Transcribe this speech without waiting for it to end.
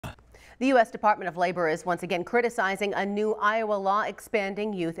The U.S. Department of Labor is once again criticizing a new Iowa law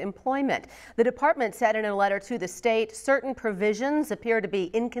expanding youth employment. The department said in a letter to the state certain provisions appear to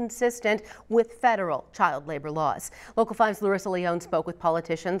be inconsistent with federal child labor laws. Local 5's Larissa Leone spoke with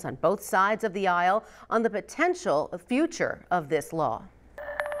politicians on both sides of the aisle on the potential future of this law.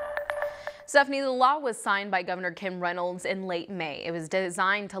 Stephanie, the law was signed by Governor Reynolds in late May. It was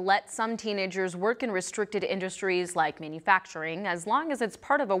designed to let some teenagers work in restricted industries like manufacturing as long as it's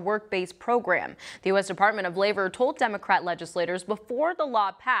part of a work-based program. The U.S. Department of Labor told Democrat legislators before the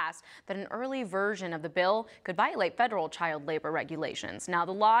law passed that an early version of the bill could violate federal child labor regulations. Now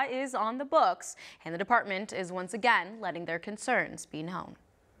the law is on the books, and the department is once again letting their concerns be known.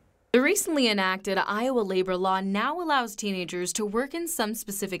 The recently enacted Iowa labor law now allows teenagers to work in some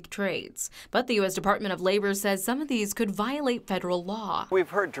specific trades, but the U.S. Department of Labor says some of these could violate federal law. We've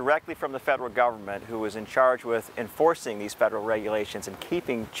heard directly from the federal government, who is in charge with enforcing these federal regulations and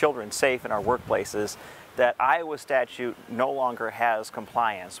keeping children safe in our workplaces, that Iowa statute no longer has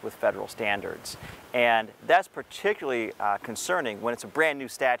compliance with federal standards. And that's particularly concerning when it's a brand new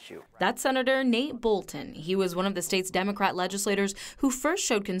statute. That's Senator Nate Bolton. He was one of the state's Democrat legislators who first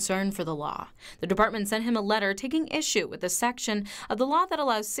showed concern for the law. The department sent him a letter taking issue with a section of the law that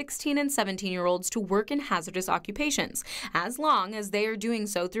allows 16 and 17-year-olds to work in hazardous occupations, as long as they are doing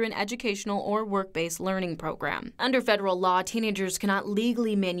so through an educational or work-based learning program. Under federal law, teenagers cannot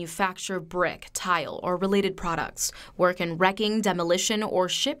legally manufacture brick, tile, or related products, work in wrecking, demolition, or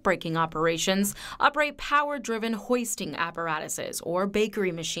shipbreaking operations, operate power-driven hoisting apparatuses or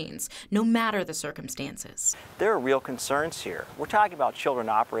bakery machines, no matter the circumstances. There are real concerns here. We're talking about children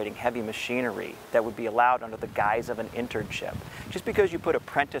operating heavy machinery that would be allowed under the guise of an internship. Just because you put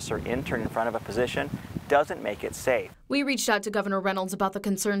apprentice or intern in front of a position doesn't make it safe. We reached out to Governor Reynolds about the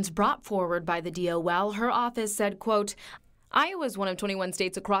concerns brought forward by the DOL. Her office said, quote, Iowa is one of 21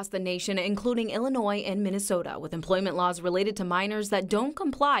 states across the nation, including Illinois and Minnesota, with employment laws related to minors that don't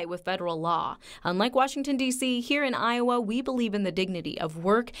comply with federal law. Unlike Washington, D.C., here in Iowa, we believe in the dignity of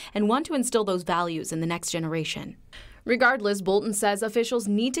work and want to instill those values in the next generation. Regardless, Bolton says officials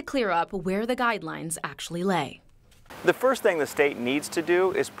need to clear up where the guidelines actually lay. The first thing the state needs to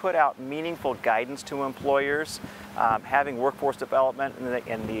do is put out meaningful guidance to employers, having workforce development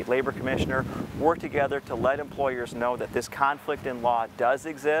and the labor commissioner work together to let employers know that this conflict in law does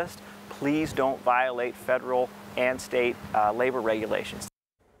exist. Please don't violate federal and state labor regulations.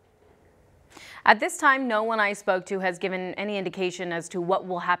 At this time, no one I spoke to has given any indication as to what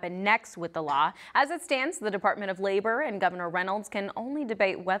will happen next with the law. As it stands, the Department of Labor and Governor Reynolds can only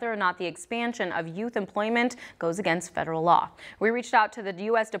debate whether or not the expansion of youth employment goes against federal law. We reached out to the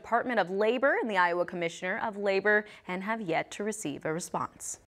U.S. Department of Labor and the Iowa Commissioner of Labor and have yet to receive a response.